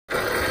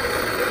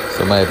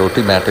So my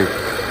Rotimatic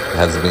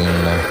has been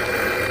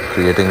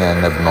creating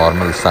an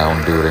abnormal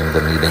sound during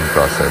the kneading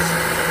process,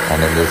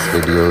 and in this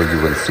video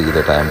you will see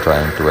that I am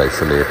trying to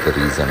isolate the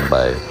reason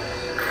by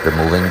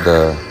removing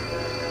the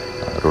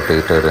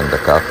rotator in the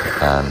cup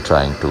and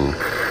trying to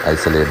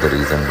isolate the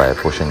reason by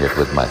pushing it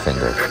with my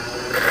finger.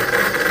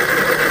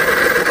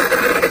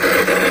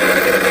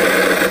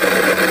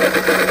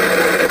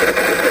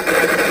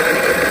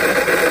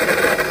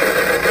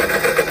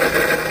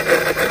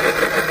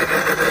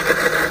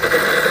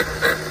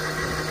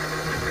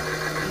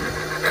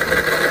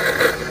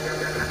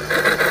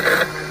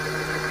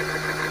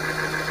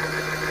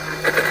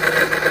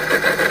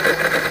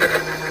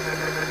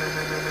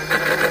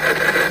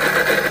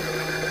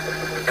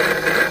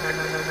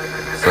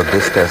 So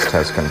this test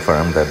has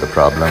confirmed that the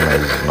problem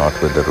is not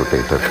with the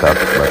rotator cup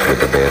but with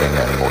the bearing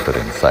and motor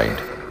inside.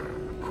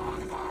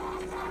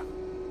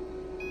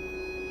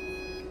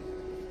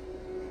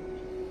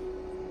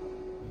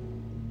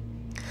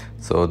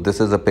 So this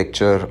is a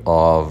picture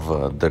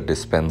of the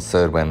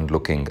dispenser when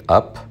looking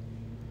up.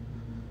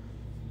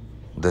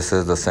 This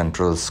is the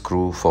central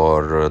screw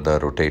for the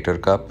rotator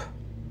cup.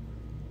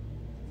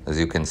 As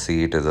you can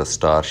see, it is a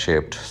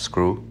star-shaped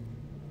screw.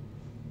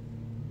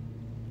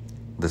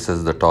 This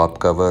is the top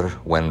cover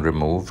when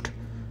removed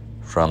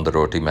from the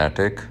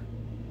Rotimatic.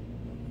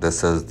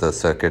 This is the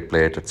circuit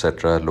plate,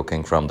 etc.,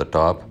 looking from the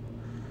top.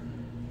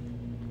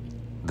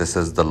 This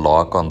is the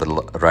lock on the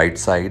right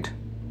side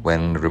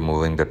when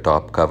removing the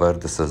top cover.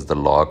 This is the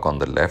lock on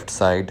the left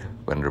side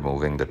when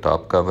removing the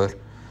top cover.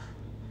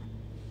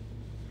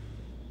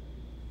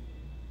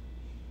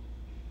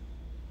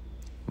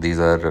 These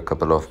are a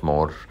couple of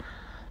more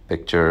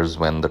pictures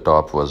when the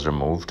top was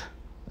removed,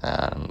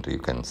 and you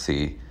can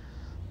see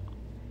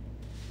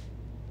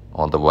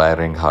all the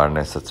wiring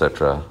harness,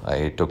 etc.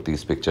 I took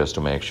these pictures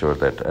to make sure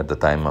that at the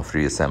time of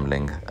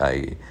reassembling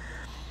I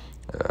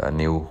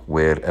knew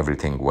where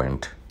everything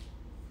went.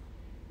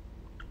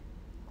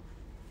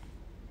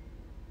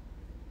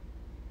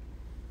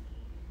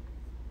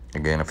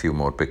 Again, a few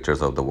more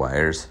pictures of the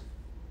wires.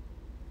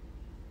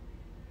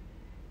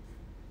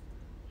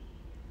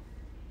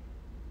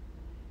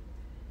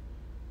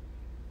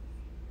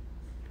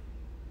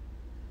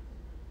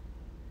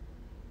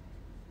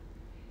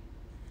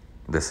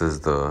 This is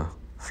the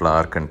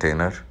flour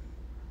container.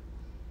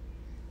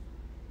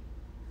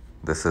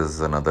 This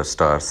is another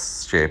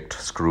star-shaped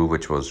screw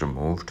which was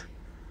removed.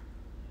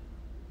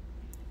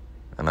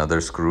 Another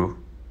screw,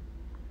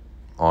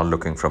 all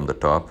looking from the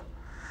top.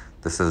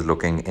 This is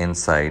looking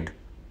inside.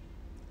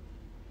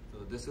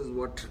 So this is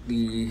what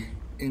the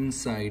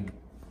inside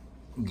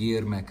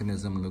gear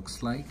mechanism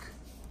looks like.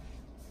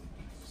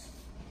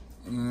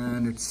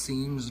 And it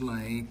seems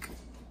like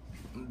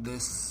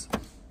this,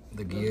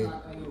 the gear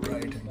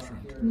right in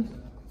front.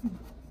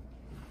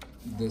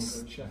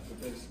 This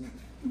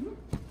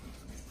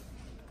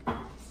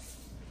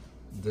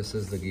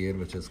is the gear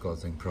which is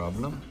causing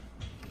problem,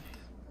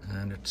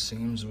 and it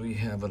seems we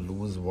have a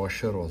loose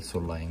washer also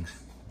lying.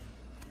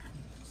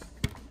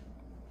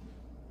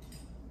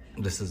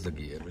 This is the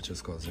gear which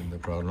is causing the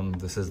problem.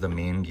 This is the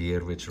main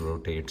gear which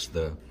rotates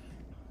the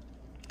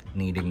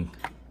kneading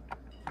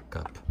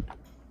cup,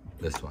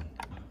 this one.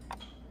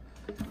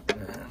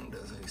 And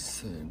as I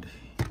said,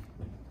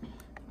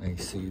 I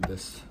see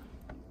this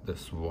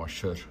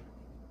washer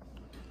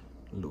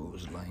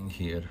loose lying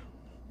here.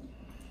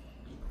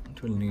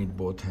 It will need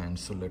both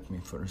hands, so let me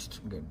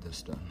first get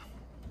this done.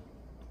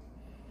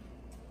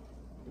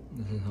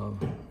 This is how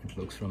it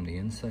looks from the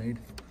inside.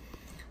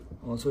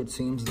 Also, it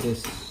seems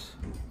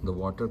the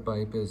water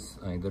pipe is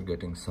either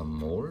getting some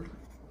mold,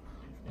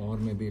 or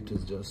maybe it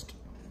is just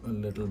a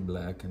little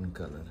black in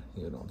color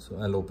here also.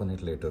 I'll open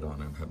it later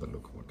on and have a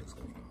look what is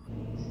going on.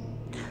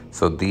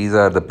 So these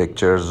are the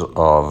pictures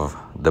of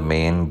the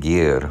main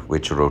gear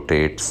which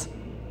rotates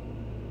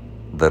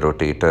the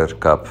rotator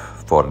cup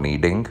for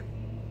kneading.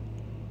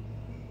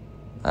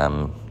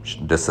 I'm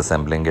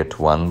disassembling it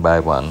one by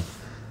one.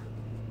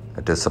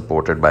 It is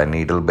supported by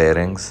needle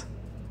bearings,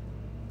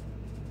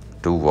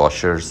 two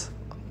washers,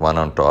 one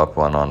on top,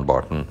 one on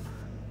bottom,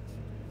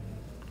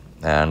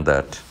 and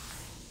that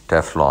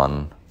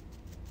Teflon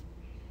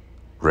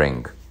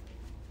ring.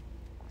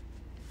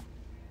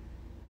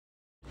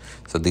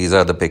 So these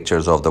are the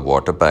pictures of the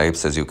water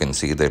pipes. As you can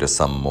see, there is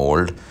some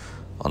mold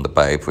on the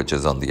pipe which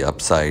is on the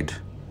upside.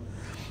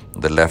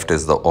 The left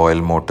is the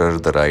oil motor,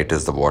 the right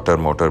is the water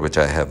motor which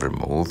I have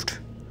removed.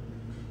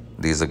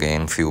 These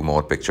again, few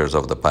more pictures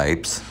of the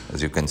pipes.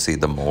 As you can see,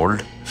 the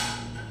mold.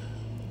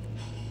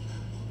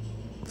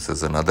 This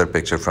is another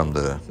picture from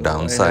the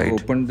downside. I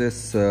have opened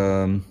this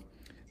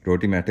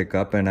Rotimatic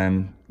cup and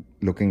I'm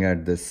looking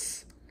at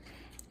this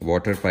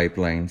water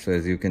pipeline. So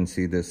as you can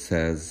see, this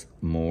has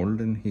mold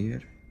in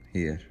here,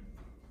 as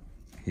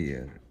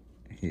you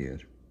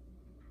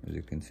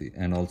can see,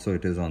 and also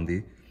it is on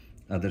the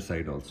other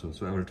side also.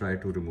 So I will try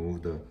to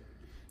remove the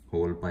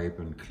whole pipe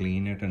and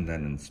clean it and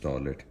then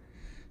install it.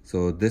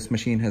 So this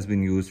machine has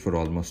been used for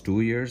almost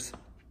 2 years.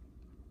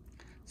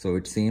 So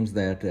it seems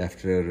that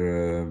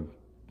after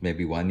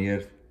maybe 1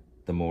 year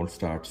the mold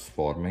starts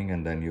forming,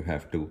 and then you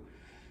have to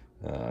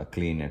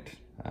clean it.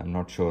 I'm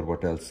not sure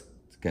what else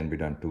can be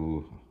done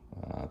to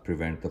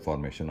prevent the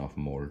formation of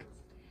mold.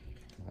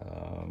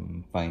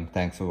 Fine,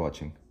 thanks for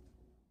watching.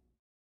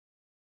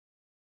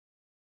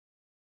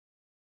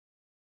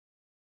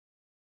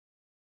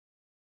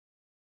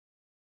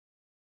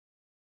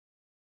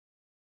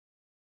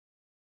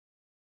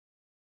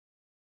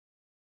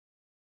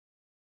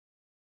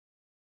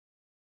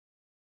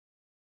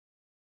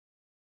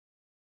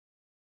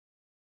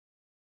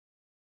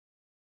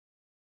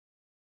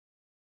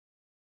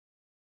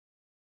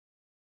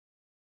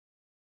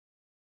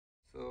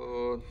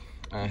 So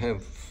I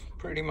have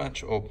pretty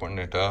much opened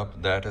it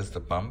up. That is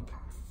the pump,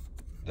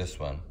 this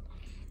one,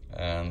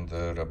 and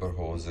the rubber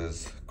hose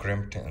is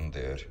crimped in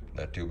there.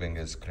 That tubing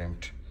is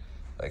crimped.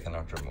 I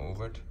cannot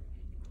remove it.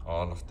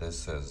 All of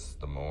this is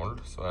the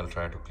mold, so I'll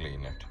try to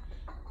clean it.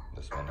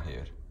 This one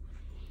here,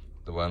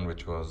 the one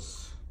which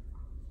was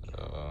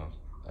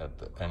at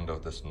the end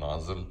of this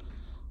nozzle,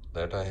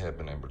 that I have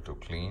been able to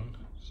clean.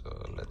 So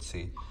let's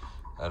see.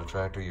 I'll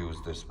try to use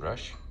this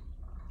brush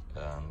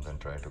and then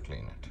try to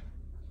clean it.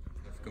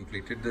 I've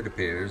completed the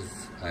repairs.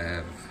 I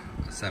have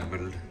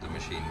assembled the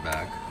machine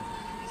back.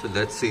 So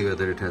let's see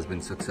whether it has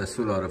been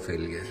successful or a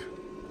failure.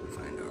 We'll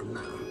find out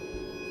now.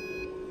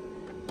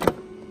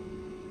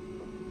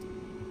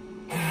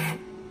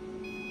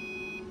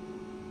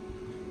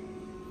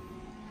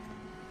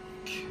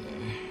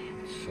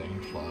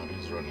 Same flour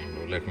is running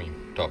low. Let me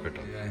top it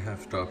up. I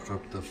have topped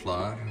up the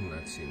flour.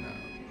 Let's see now.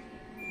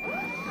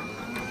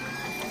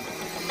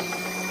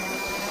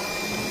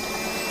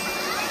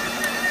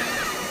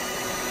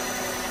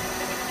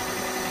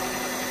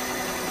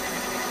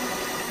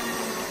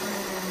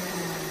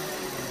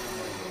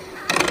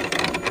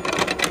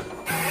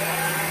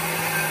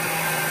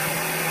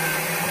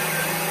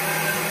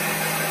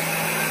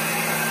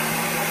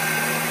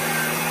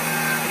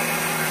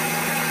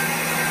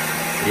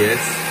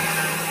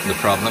 Yes, the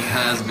problem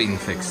has been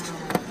fixed.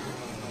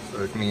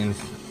 So it means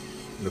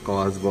the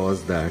cause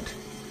was that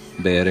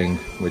bearing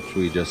which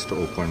we just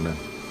opened.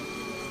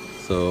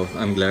 So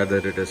I'm glad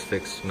that it is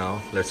fixed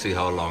now. Let's see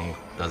how long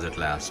does it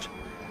last.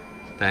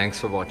 Thanks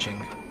for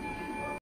watching.